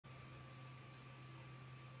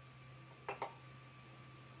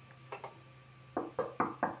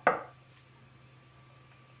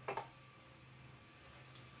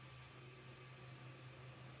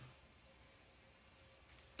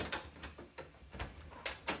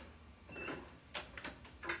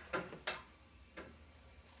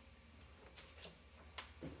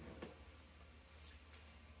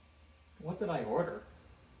did I order?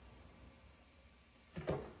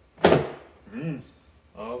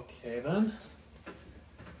 Okay then.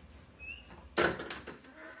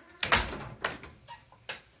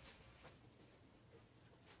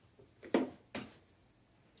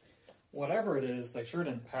 Whatever it is, they sure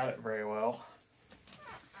didn't pad it very well.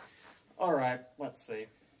 Alright, let's see.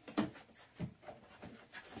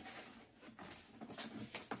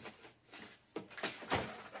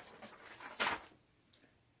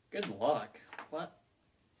 Good luck. What?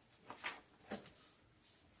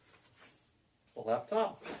 The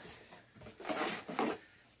laptop?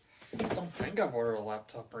 I don't think I've ordered a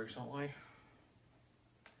laptop recently.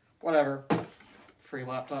 Whatever. Free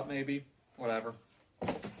laptop maybe. Whatever.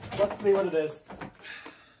 Let's see what it is.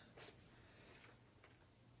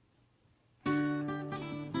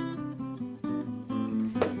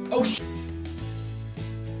 Oh sh!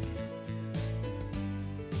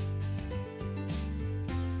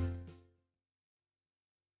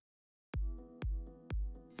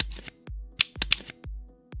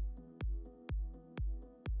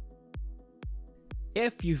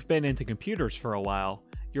 If you've been into computers for a while,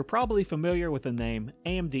 you're probably familiar with the name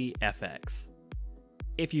AMD FX.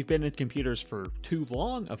 If you've been in computers for too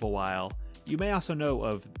long of a while, you may also know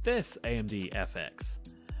of this AMD FX.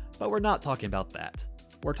 But we're not talking about that.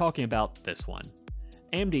 We're talking about this one.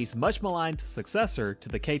 AMD's much maligned successor to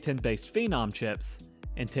the K10 based Phenom chips,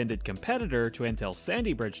 intended competitor to Intel's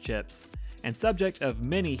Sandy Bridge chips, and subject of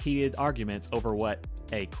many heated arguments over what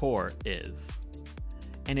a core is.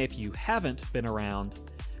 And if you haven't been around,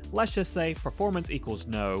 let's just say performance equals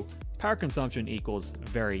no, power consumption equals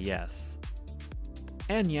very yes.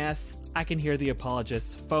 And yes, I can hear the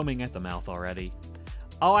apologists foaming at the mouth already.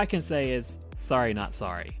 All I can say is, sorry not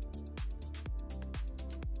sorry.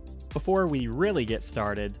 Before we really get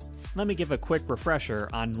started, let me give a quick refresher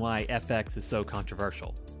on why FX is so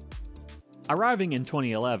controversial. Arriving in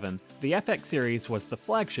 2011, the FX series was the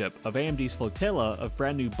flagship of AMD's flotilla of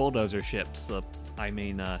brand new bulldozer chips.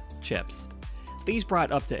 These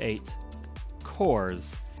brought up to 8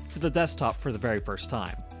 cores to the desktop for the very first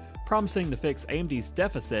time, promising to fix AMD's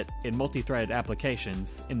deficit in multi-threaded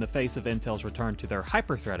applications in the face of Intel's return to their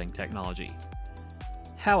hyper-threading technology.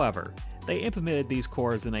 However, they implemented these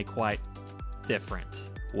cores in a quite different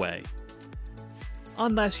way.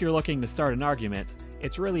 Unless you're looking to start an argument,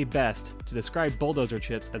 it's really best to describe bulldozer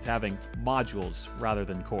chips as having modules rather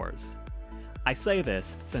than cores. I say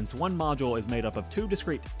this since one module is made up of 2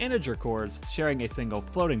 discrete integer cores sharing a single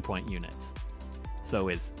floating point unit. So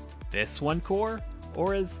is this one core,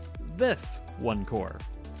 or is this one core?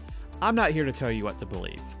 I'm not here to tell you what to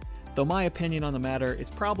believe, though my opinion on the matter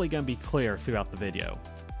is probably going to be clear throughout the video.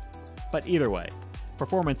 But either way,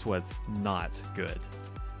 performance was not good.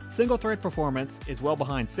 Single-thread performance is well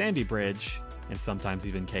behind Sandy Bridge, and sometimes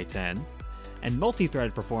even K10, and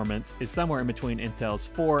multi-threaded performance is somewhere in between Intel's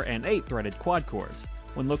 4 and 8-threaded quad-cores,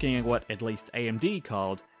 when looking at what at least AMD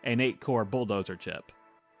called an 8-core bulldozer chip.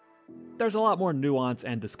 There's a lot more nuance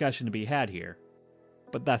and discussion to be had here,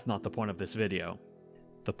 but that's not the point of this video.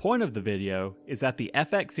 The point of the video is that the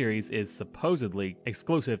FX series is supposedly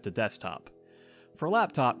exclusive to desktop. For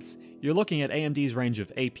laptops, you're looking at AMD's range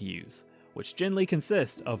of APUs, which generally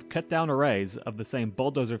consist of cut-down arrays of the same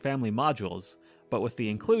bulldozer family modules, but with the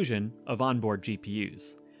inclusion of onboard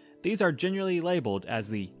GPUs. These are generally labeled as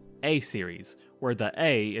the A series, where the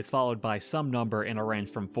A is followed by some number in a range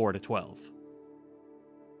from 4 to 12.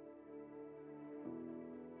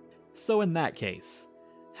 So in that case,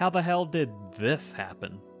 how the hell did this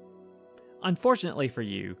happen? Unfortunately for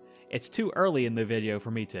you, it's too early in the video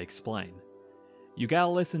for me to explain. You gotta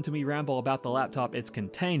listen to me ramble about the laptop it's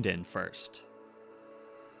contained in first.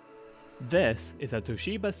 This is a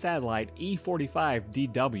Toshiba Satellite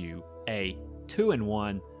E45DW, a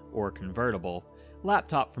 2-in-1, or convertible,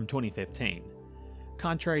 laptop from 2015.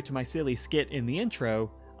 Contrary to my silly skit in the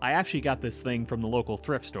intro, I actually got this thing from the local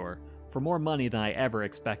thrift store, for more money than I ever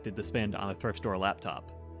expected to spend on a thrift store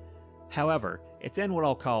laptop. However, it's in what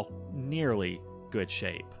I'll call nearly good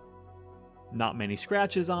shape. Not many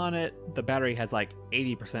scratches on it, the battery has like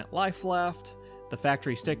 80% life left, the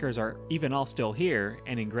factory stickers are even all still here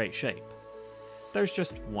and in great shape. There's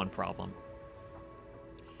just one problem.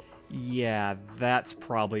 Yeah, that's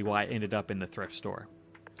probably why it ended up in the thrift store.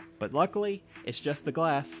 But luckily, it's just the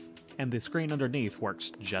glass, and the screen underneath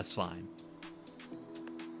works just fine.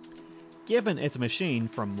 Given it's a machine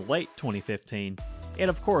from late 2015, it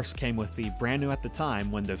of course came with the brand new at the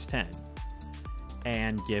time Windows 10.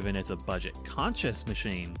 And given it's a budget-conscious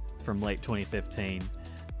machine from late 2015,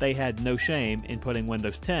 they had no shame in putting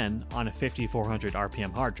Windows 10 on a 5400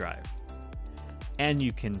 RPM hard drive. And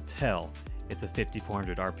you can tell, it's a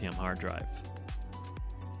 5400 RPM hard drive.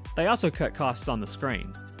 They also cut costs on the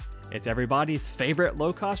screen. It's everybody's favorite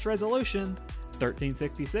low-cost resolution,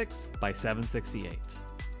 1366 by 768.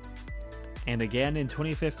 And again in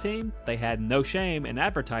 2015, they had no shame in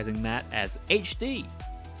advertising that as HD.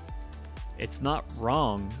 It's not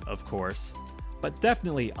wrong, of course, but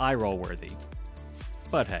definitely eye-roll worthy.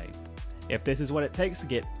 But hey, if this is what it takes to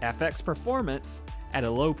get FX performance at a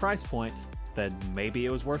low price point, then maybe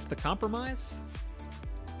it was worth the compromise?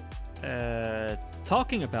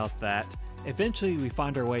 Talking about that, eventually we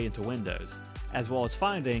find our way into Windows, as well as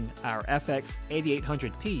finding our FX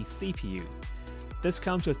 8800p CPU. This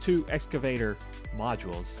comes with two Excavator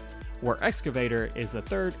modules, where Excavator is the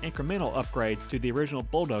third incremental upgrade to the original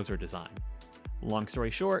Bulldozer design. Long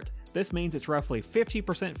story short, this means it's roughly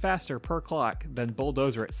 50% faster per clock than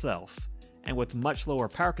Bulldozer itself, and with much lower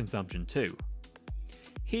power consumption too.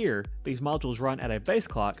 Here, these modules run at a base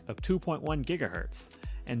clock of 2.1 GHz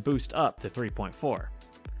and boost up to 3.4.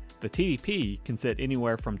 The TDP can sit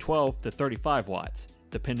anywhere from 12 to 35 watts,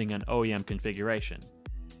 depending on OEM configuration.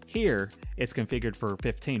 Here, it's configured for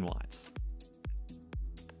 15 watts.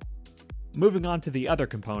 Moving on to the other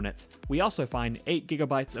components, we also find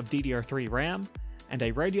 8GB of DDR3 RAM and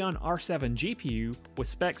a Radeon R7 GPU with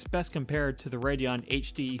specs best compared to the Radeon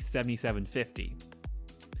HD 7750.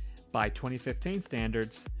 By 2015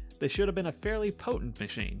 standards, this should have been a fairly potent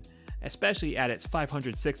machine, especially at its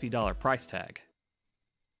 $560 price tag.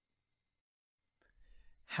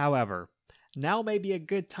 However, now may be a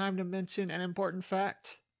good time to mention an important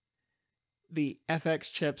fact. The FX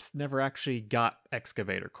chips never actually got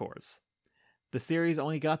Excavator cores. The series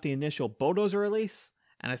only got the initial Bulldozer release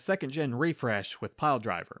and a second-gen refresh with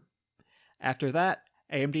Piledriver. After that,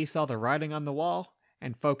 AMD saw the writing on the wall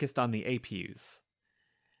and focused on the APUs.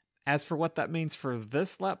 As for what that means for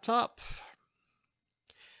this laptop,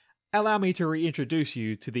 allow me to reintroduce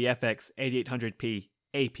you to the FX 8800p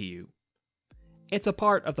APU. It's a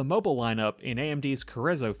part of the mobile lineup in AMD's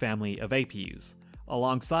Carrizo family of APUs,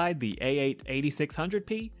 alongside the A8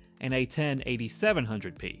 8600p and A10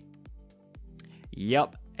 8700p.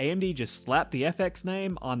 Yep, AMD just slapped the FX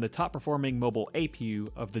name on the top performing mobile APU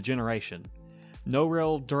of the generation. No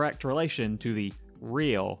real direct relation to the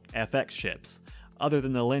real FX chips, other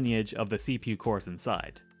than the lineage of the CPU cores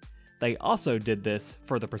inside. They also did this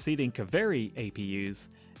for the preceding Kaveri APUs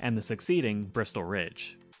and the succeeding Bristol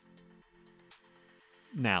Ridge.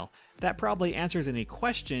 Now, that probably answers any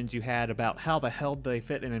questions you had about how the hell they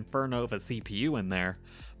fit an inferno of a CPU in there,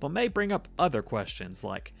 but may bring up other questions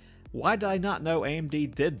like, why did I not know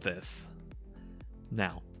AMD did this?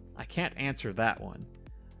 Now, I can't answer that one.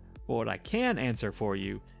 But what I can answer for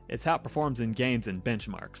you is how it performs in games and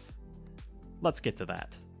benchmarks. Let's get to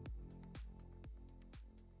that.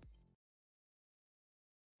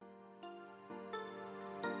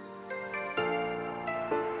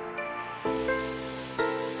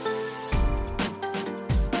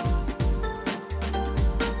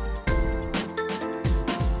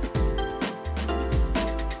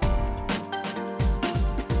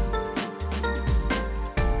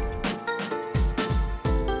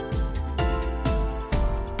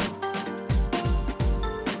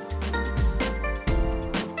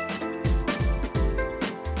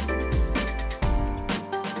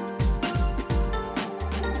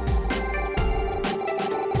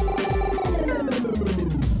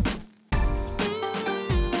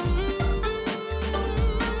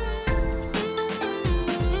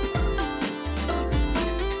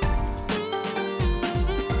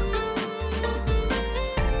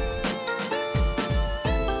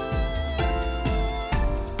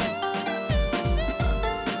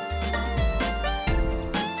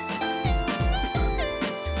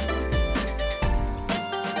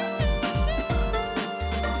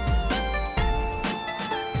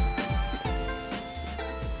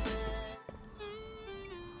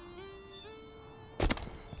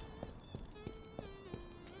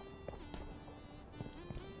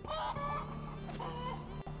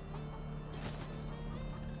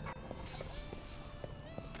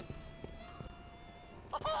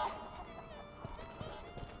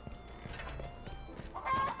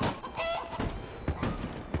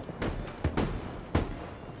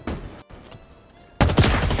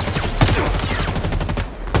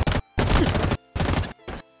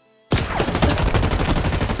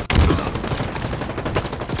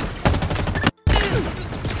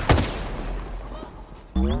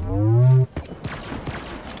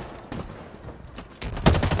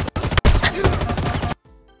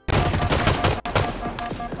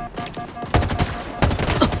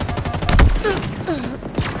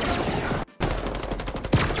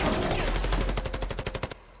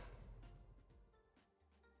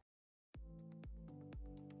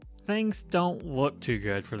 things don't look too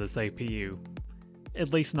good for this APU.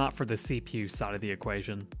 At least not for the CPU side of the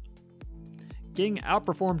equation. Getting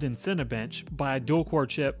outperformed in Cinebench by a dual-core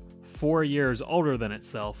chip 4 years older than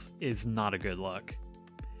itself is not a good look.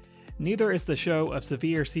 Neither is the show of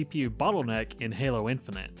severe CPU bottleneck in Halo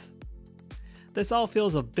Infinite. This all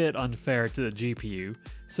feels a bit unfair to the GPU,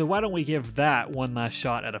 so why don't we give that one last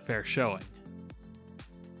shot at a fair showing?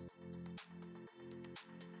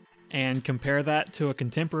 And compare that to a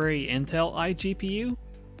contemporary Intel iGPU?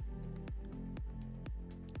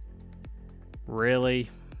 Really?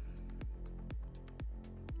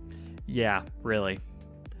 Yeah, really.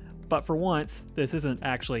 But for once, this isn't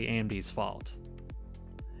actually AMD's fault.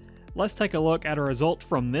 Let's take a look at a result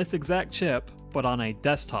from this exact chip, but on a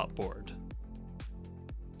desktop board.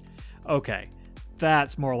 Okay,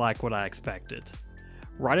 that's more like what I expected.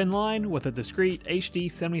 Right in line with a discrete HD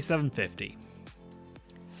 7750.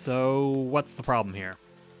 So what's the problem here?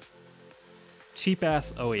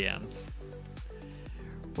 Cheap-ass OEMs.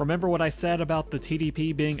 Remember what I said about the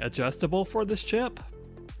TDP being adjustable for this chip?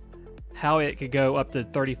 How it could go up to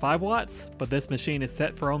 35 watts, but this machine is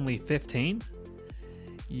set for only 15?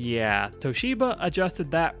 Yeah, Toshiba adjusted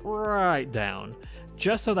that right down,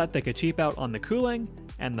 just so that they could cheap out on the cooling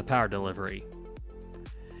and the power delivery.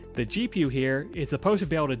 The GPU here is supposed to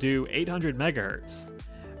be able to do 800 MHz,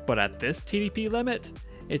 but at this TDP limit,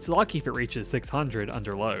 it's lucky if it reaches 600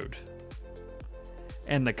 under load.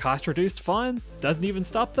 And the cost-reduced fun doesn't even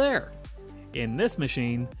stop there. In this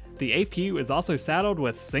machine, the APU is also saddled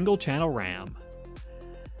with single-channel RAM.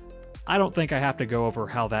 I don't think I have to go over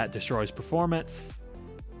how that destroys performance.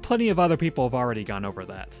 Plenty of other people have already gone over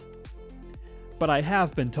that. But I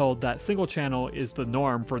have been told that single-channel is the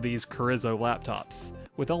norm for these Carrizo laptops,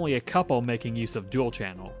 with only a couple making use of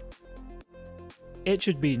dual-channel. It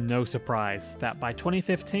should be no surprise that by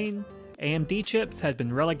 2015, AMD chips had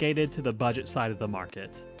been relegated to the budget side of the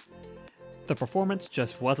market. The performance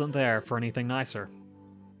just wasn't there for anything nicer.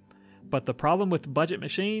 But the problem with budget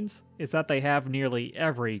machines is that they have nearly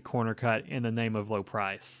every corner cut in the name of low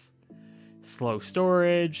price. Slow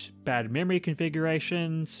storage, bad memory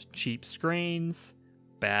configurations, cheap screens,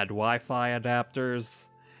 bad Wi-Fi adapters,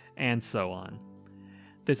 and so on.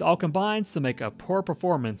 This all combines to make a poor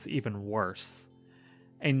performance even worse,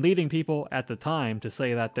 and leading people at the time to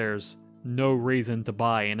say that there's no reason to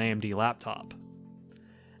buy an AMD laptop.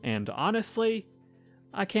 And honestly,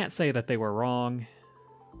 I can't say that they were wrong.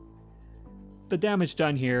 The damage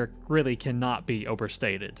done here really cannot be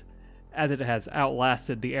overstated, as it has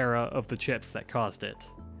outlasted the era of the chips that caused it.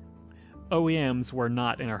 OEMs were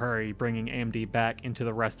not in a hurry bringing AMD back into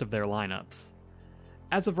the rest of their lineups.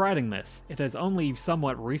 As of writing this, it has only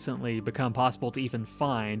somewhat recently become possible to even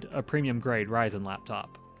find a premium-grade Ryzen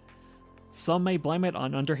laptop. Some may blame it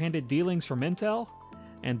on underhanded dealings from Intel,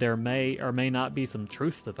 and there may or may not be some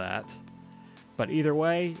truth to that. But either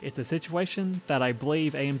way, it's a situation that I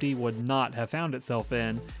believe AMD would not have found itself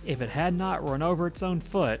in if it had not run over its own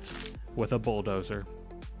foot with a bulldozer.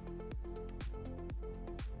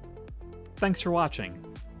 Thanks for watching.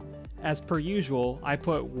 As per usual, I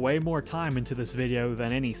put way more time into this video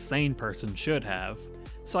than any sane person should have,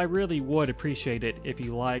 so I really would appreciate it if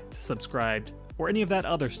you liked, subscribed, or any of that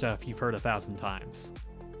other stuff you've heard 1,000 times.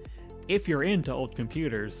 If you're into old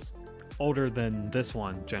computers, older than this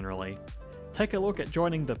one generally, take a look at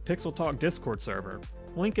joining the Pixel Talk Discord server,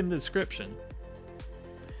 link in the description.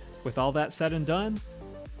 With all that said and done,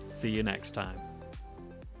 see you next time.